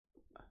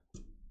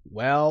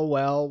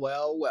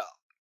Well.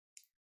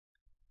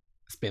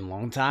 It's been a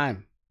long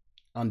time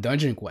on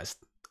Dungeon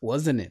Quest,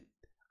 wasn't it?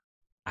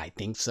 I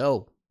think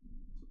so.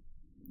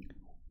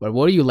 But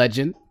what are you,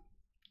 Legend?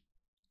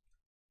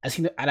 I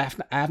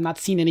have not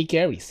seen any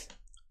carries.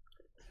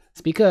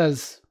 It's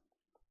because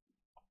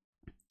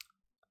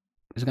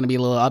there's gonna be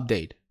a little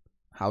update.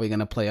 How we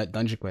gonna play at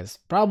Dungeon Quest?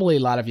 Probably a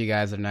lot of you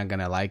guys are not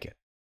gonna like it.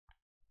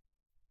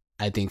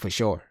 I think for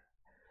sure.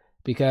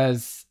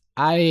 Because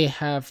I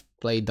have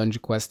played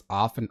Dungeon Quest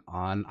off and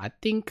on. I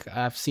think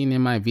I've seen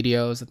in my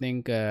videos. I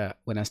think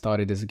when I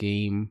started this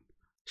game,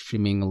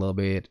 streaming a little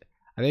bit.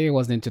 I think it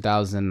was in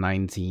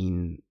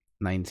 2019.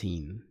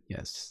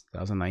 Yes,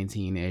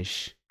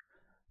 2019-ish.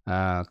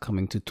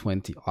 Coming to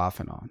 20 off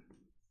and on.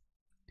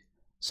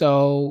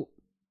 So,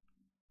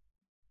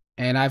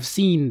 and I've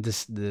seen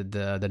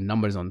the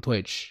numbers on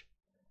Twitch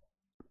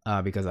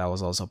because I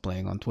was also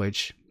playing on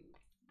Twitch.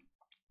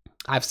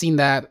 I've seen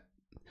that.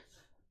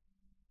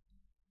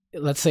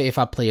 Let's say if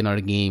I play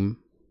another game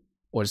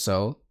or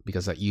so,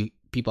 because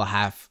people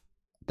have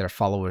their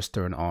followers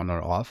turn on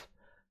or off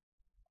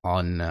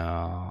on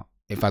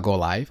if I go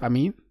live, I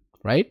mean,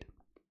 right?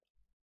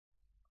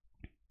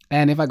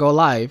 And if I go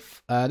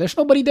live, there's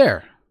nobody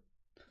there.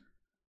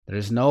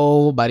 There's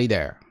nobody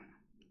there.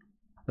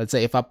 Let's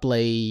say if I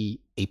play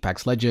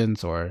Apex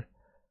Legends or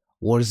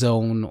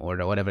Warzone or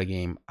whatever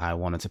game I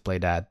wanted to play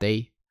that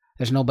day,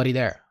 there's nobody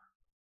there.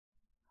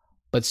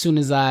 But as soon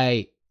as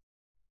I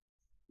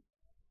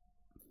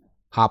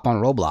hop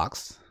on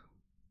Roblox,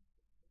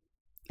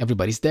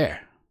 everybody's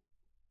there.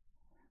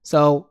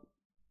 So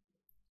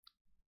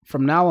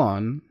from now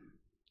on,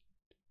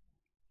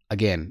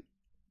 again,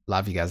 a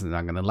lot of you guys are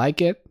not gonna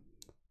like it,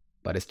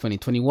 but it's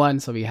 2021,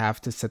 so we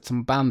have to set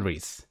some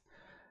boundaries.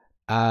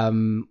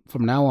 From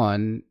now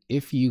on,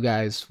 if you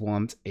guys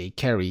want a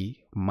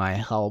carry, my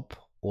help,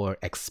 or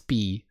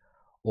XP,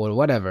 or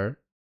whatever,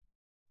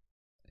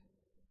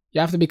 you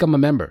have to become a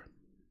member.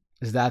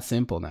 It's that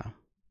simple now.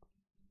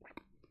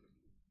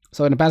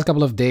 So in the past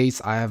couple of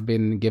days, I have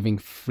been giving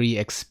free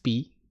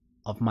XP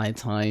of my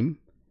time,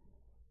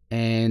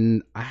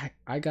 and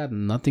I got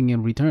nothing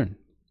in return.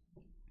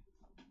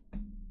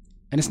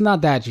 And it's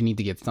not that you need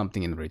to get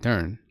something in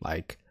return,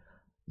 like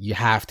you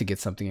have to get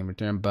something in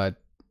return, but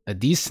a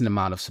decent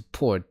amount of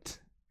support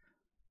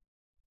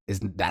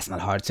that's not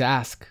hard to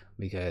ask,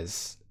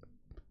 because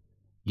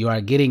you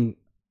are getting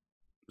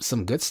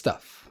some good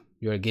stuff.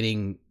 You are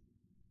getting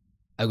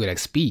a good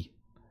XP.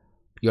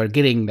 You are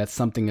getting that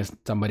something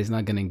somebody's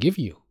not gonna give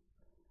you.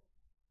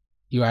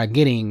 You are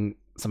getting,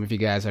 some of you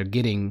guys are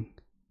getting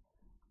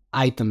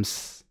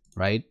items,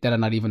 right, that are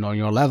not even on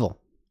your level.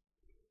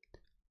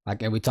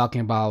 Like, are we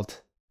talking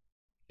about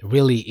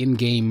really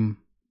in-game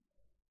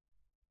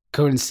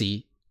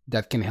currency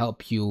that can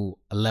help you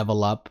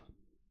level up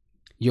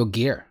your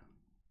gear,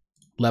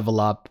 level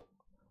up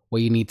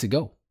where you need to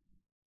go?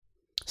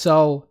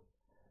 So,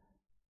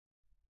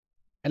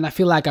 and I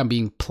feel like I'm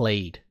being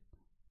played,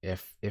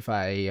 if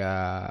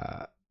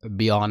I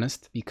be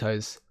honest,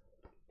 because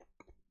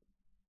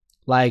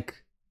like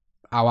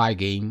how I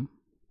game,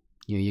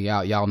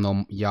 y'all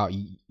know,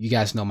 you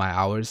guys know my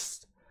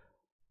hours.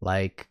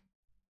 Like,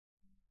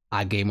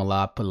 I game a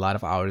lot, put a lot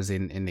of hours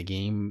in the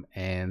game,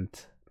 and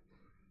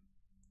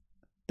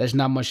there's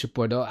not much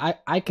support though.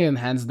 I can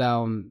hands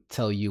down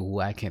tell you who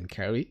I can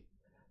carry.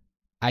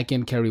 I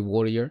can carry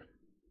Warrior.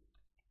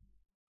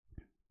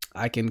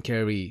 I can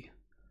carry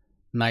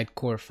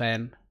Nightcore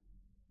fan.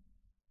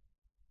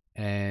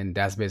 And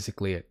that's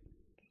basically it.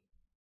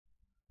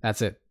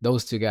 That's it.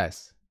 Those two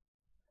guys.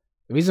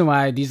 The reason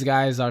why these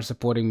guys are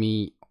supporting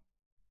me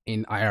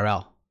in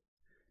IRL,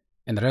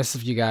 and the rest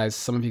of you guys,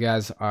 some of you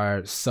guys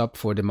are sub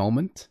for the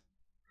moment,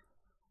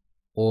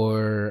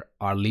 or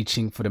are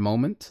leeching for the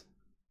moment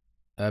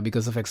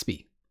because of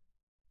XP.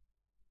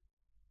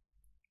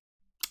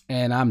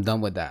 And I'm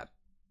done with that.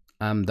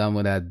 I'm done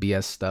with that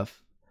BS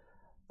stuff.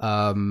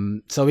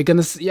 So we're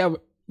gonna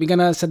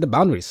set the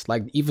boundaries.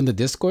 Like, even the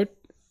Discord,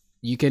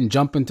 you can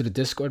jump into the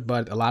Discord,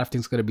 but a lot of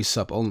things gonna be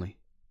sub only.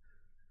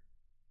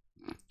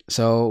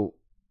 So,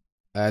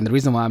 and the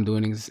reason why I'm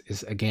doing this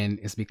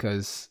is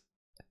because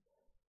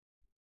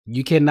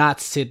you cannot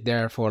sit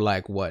there for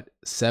like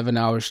 7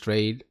 hours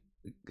straight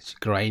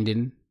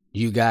grinding,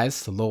 you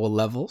guys, to lower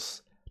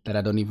levels that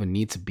I don't even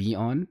need to be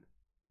on,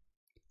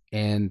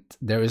 and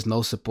there is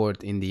no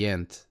support in the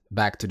end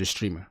back to the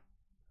streamer.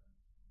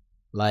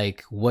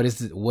 Like, what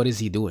is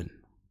he doing?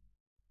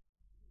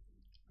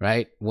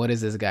 Right? What is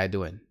this guy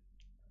doing?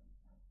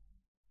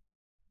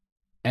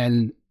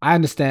 And I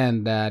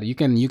understand that you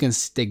can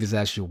take this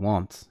as you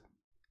want,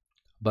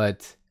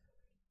 but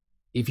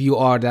if you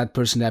are that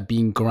person that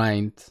being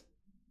grind,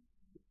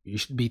 you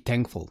should be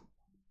thankful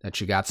that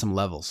you got some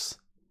levels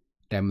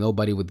that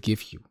nobody would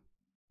give you.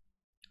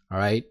 All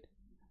right?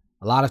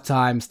 A lot of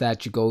times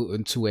that you go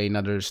into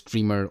another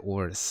streamer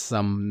or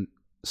some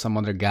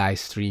other guy's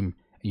stream,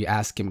 you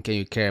ask him, can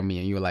you carry me?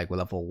 And you're like, well,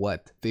 level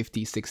what?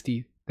 50,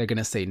 60? They're going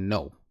to say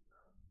no.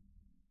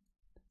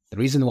 The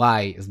reason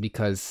why is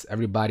because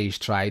everybody's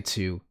tried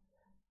to,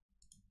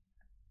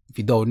 if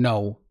you don't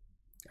know,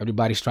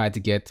 Everybody's trying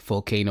to get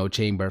Volcano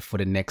Chamber for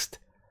the next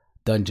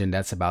dungeon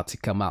that's about to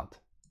come out.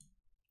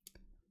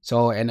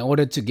 So in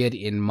order to get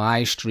in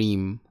my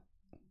stream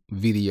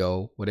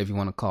video, whatever you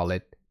want to call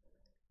it,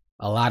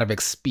 a lot of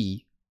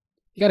XP,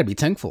 you got to be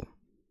thankful.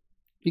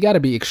 You got to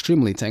be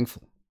extremely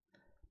thankful,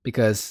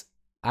 because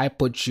I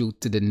put you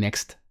to the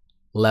next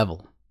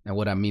level. And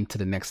what I mean to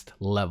the next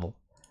level,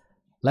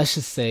 let's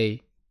just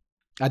say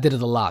I did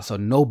it a lot, so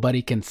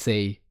nobody can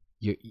say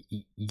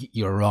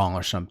you're wrong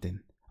or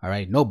something. All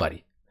right,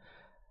 nobody.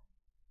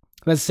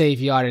 Let's say if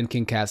you are in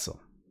King Castle,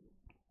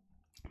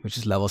 which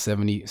is level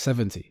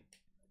 70,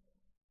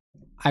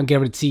 I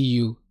guarantee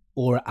you,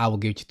 or I will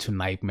get you to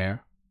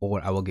Nightmare,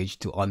 or I will get you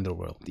to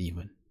Underworld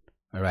even.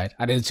 All right,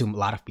 I did it to a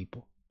lot of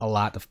people.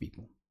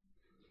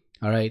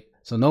 All right,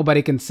 so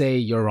nobody can say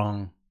you're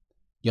wrong,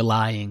 you're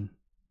lying,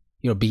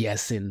 you're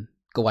BSing.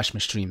 Go watch my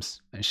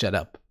streams and shut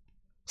up.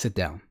 Sit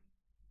down.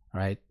 All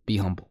right, be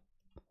humble.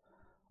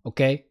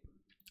 Okay,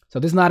 so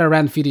this is not a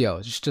rant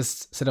video.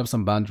 Just set up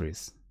some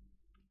boundaries.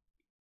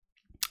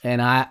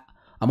 And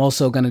I'm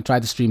also gonna try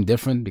to stream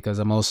different, because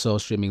I'm also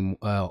streaming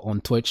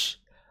on Twitch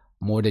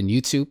more than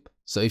YouTube.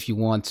 So if you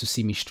want to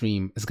see me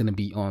stream, it's gonna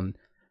be on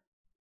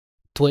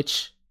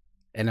Twitch,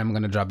 and I'm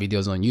gonna drop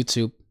videos on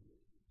YouTube.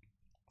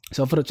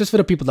 So just for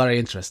the people that are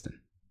interested,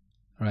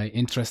 all right,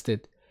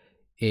 interested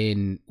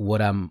in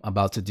what I'm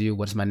about to do,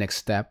 what's my next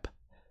step,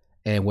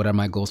 and what are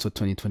my goals for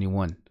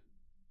 2021.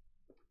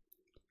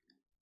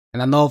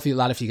 And I know a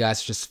lot of you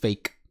guys are just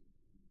fake.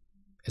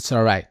 It's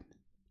all right.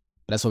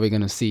 That's what we're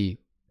gonna see.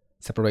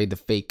 Separate the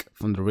fake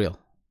from the real.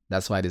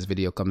 That's why this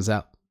video comes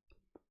out.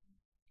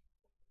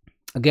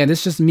 Again, this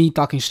is just me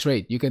talking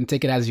straight. You can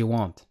take it as you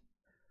want.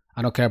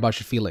 I don't care about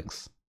your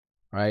feelings,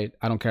 right?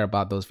 I don't care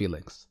about those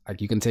feelings.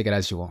 Like, you can take it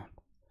as you want.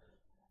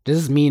 This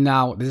is me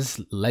now. This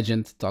is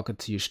Legend talking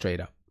to you straight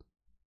up.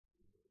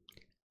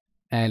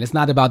 And it's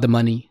not about the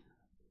money.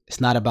 It's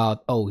not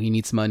about, oh, he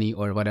needs money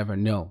or whatever.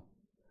 No.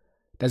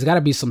 There's got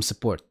to be some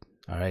support,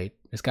 all right?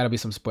 There's got to be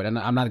some support. And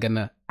I'm not going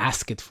to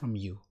ask it from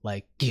you,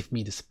 like, give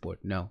me the support.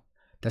 No.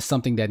 That's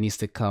something that needs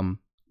to come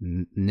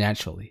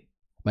naturally.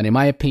 But in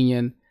my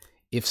opinion,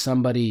 if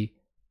somebody,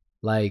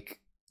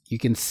 like, you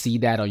can see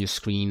that on your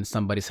screen,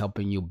 somebody's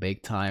helping you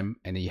big time,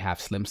 and you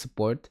have slim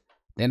support,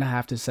 then I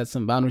have to set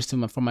some boundaries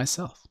for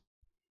myself.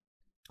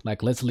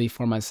 Like, literally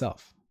for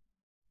myself.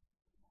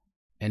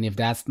 And if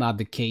that's not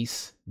the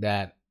case,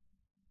 that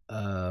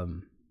that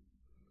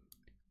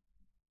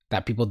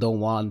people don't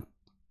want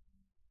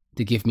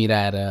to give me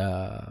that,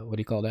 what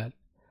do you call that?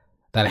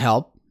 That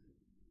help,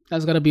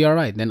 that's gonna be all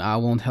right. Then I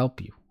won't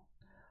help you,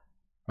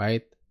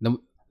 right?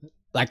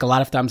 Like, a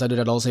lot of times I do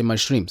that also in my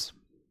streams.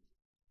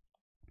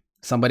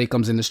 Somebody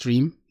comes in the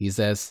stream, he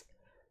says,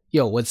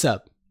 yo, what's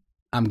up?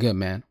 I'm good,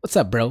 man. What's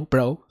up,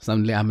 bro?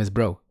 Suddenly I'm his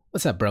bro.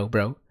 What's up,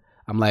 bro?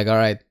 I'm like, all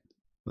right,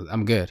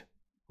 I'm good.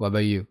 What about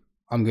you?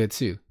 I'm good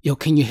too. Yo,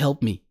 can you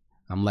help me?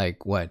 I'm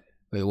like, what?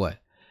 Wait, what?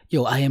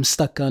 Yo, I am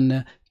stuck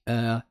on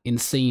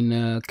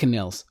insane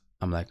canals.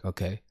 I'm like,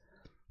 okay.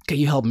 Can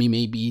you help me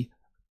maybe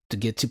to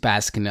get to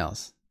past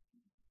canals?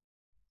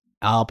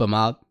 I'll help him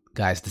out.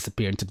 Guys,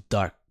 disappear into the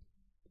dark.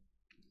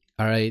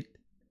 All right?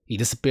 He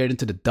disappeared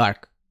into the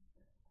dark.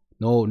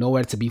 No,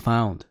 nowhere to be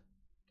found.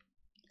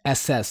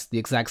 SS, the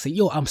exact same.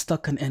 Yo, I'm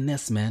stuck on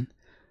NS, man.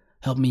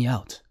 Help me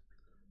out.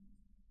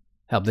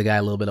 Help the guy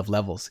a little bit of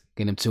levels.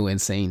 Get him to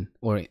insane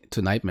or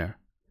to nightmare.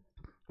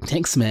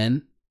 Thanks,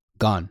 man.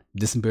 Gone.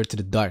 Disappeared to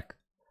the dark.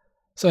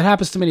 So it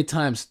happens too many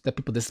times that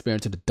people disappear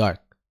into the dark.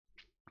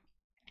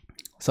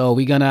 So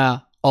we're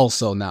gonna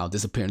also now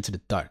disappear into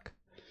the dark.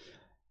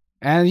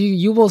 And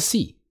you will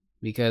see.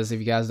 Because if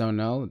you guys don't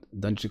know,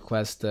 Dungeon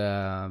Quest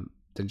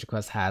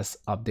has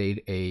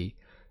updated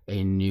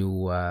a new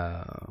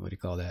what do you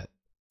call that?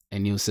 A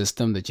new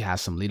system that you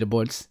have some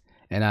leaderboards.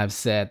 And I've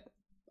said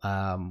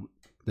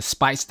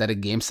despite that the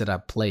games that I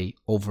play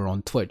over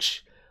on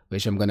Twitch,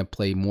 which I'm gonna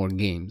play more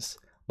games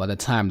by the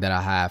time that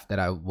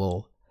I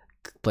will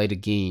play the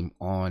game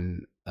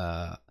on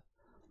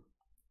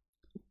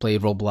play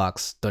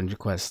Roblox Dungeon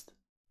Quest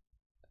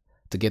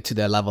to get to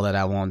that level that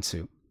I want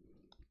to.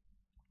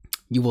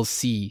 You will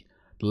see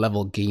the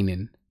level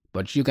gaining,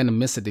 but you're gonna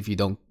miss it if you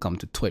don't come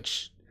to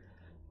Twitch.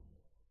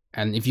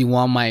 And if you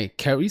want my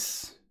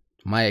carries,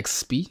 my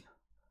XP,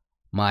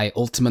 my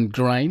ultimate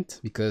grind,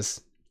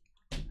 because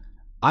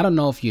I don't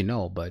know if you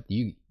know, but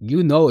you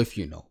know if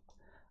you know,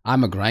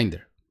 I'm a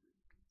grinder.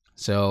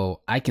 So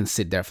I can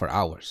sit there for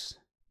hours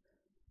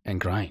and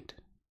grind.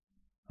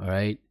 All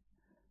right.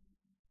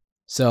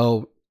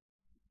 So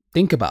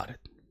think about it.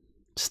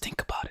 Just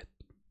think about it.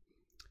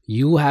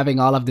 You having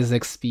all of this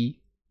XP,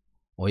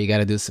 all you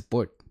gotta do is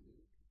support.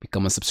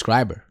 Become a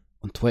subscriber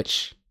on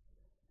Twitch.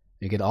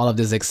 You get all of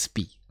this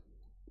XP.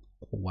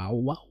 Wow,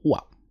 wow,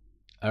 wow.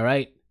 All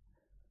right.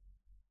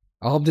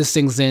 I hope this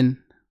sinks in.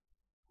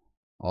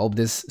 I hope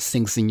this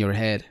sinks in your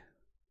head.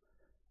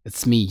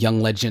 It's me, Young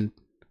Legend.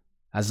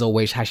 As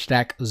always,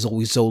 hashtag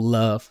Zoe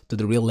love to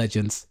the real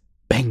legends.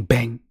 Bang,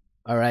 bang.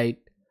 All right.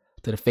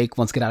 To the fake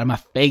ones, get out of my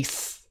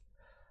face.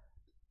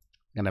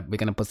 We're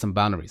gonna put some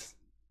boundaries.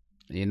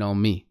 You know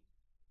me.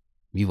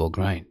 We will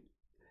grind.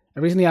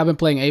 And recently I've been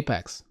playing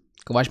Apex.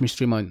 Go watch me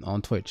stream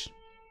on Twitch.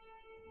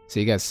 See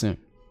you guys soon.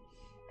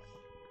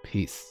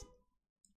 Peace.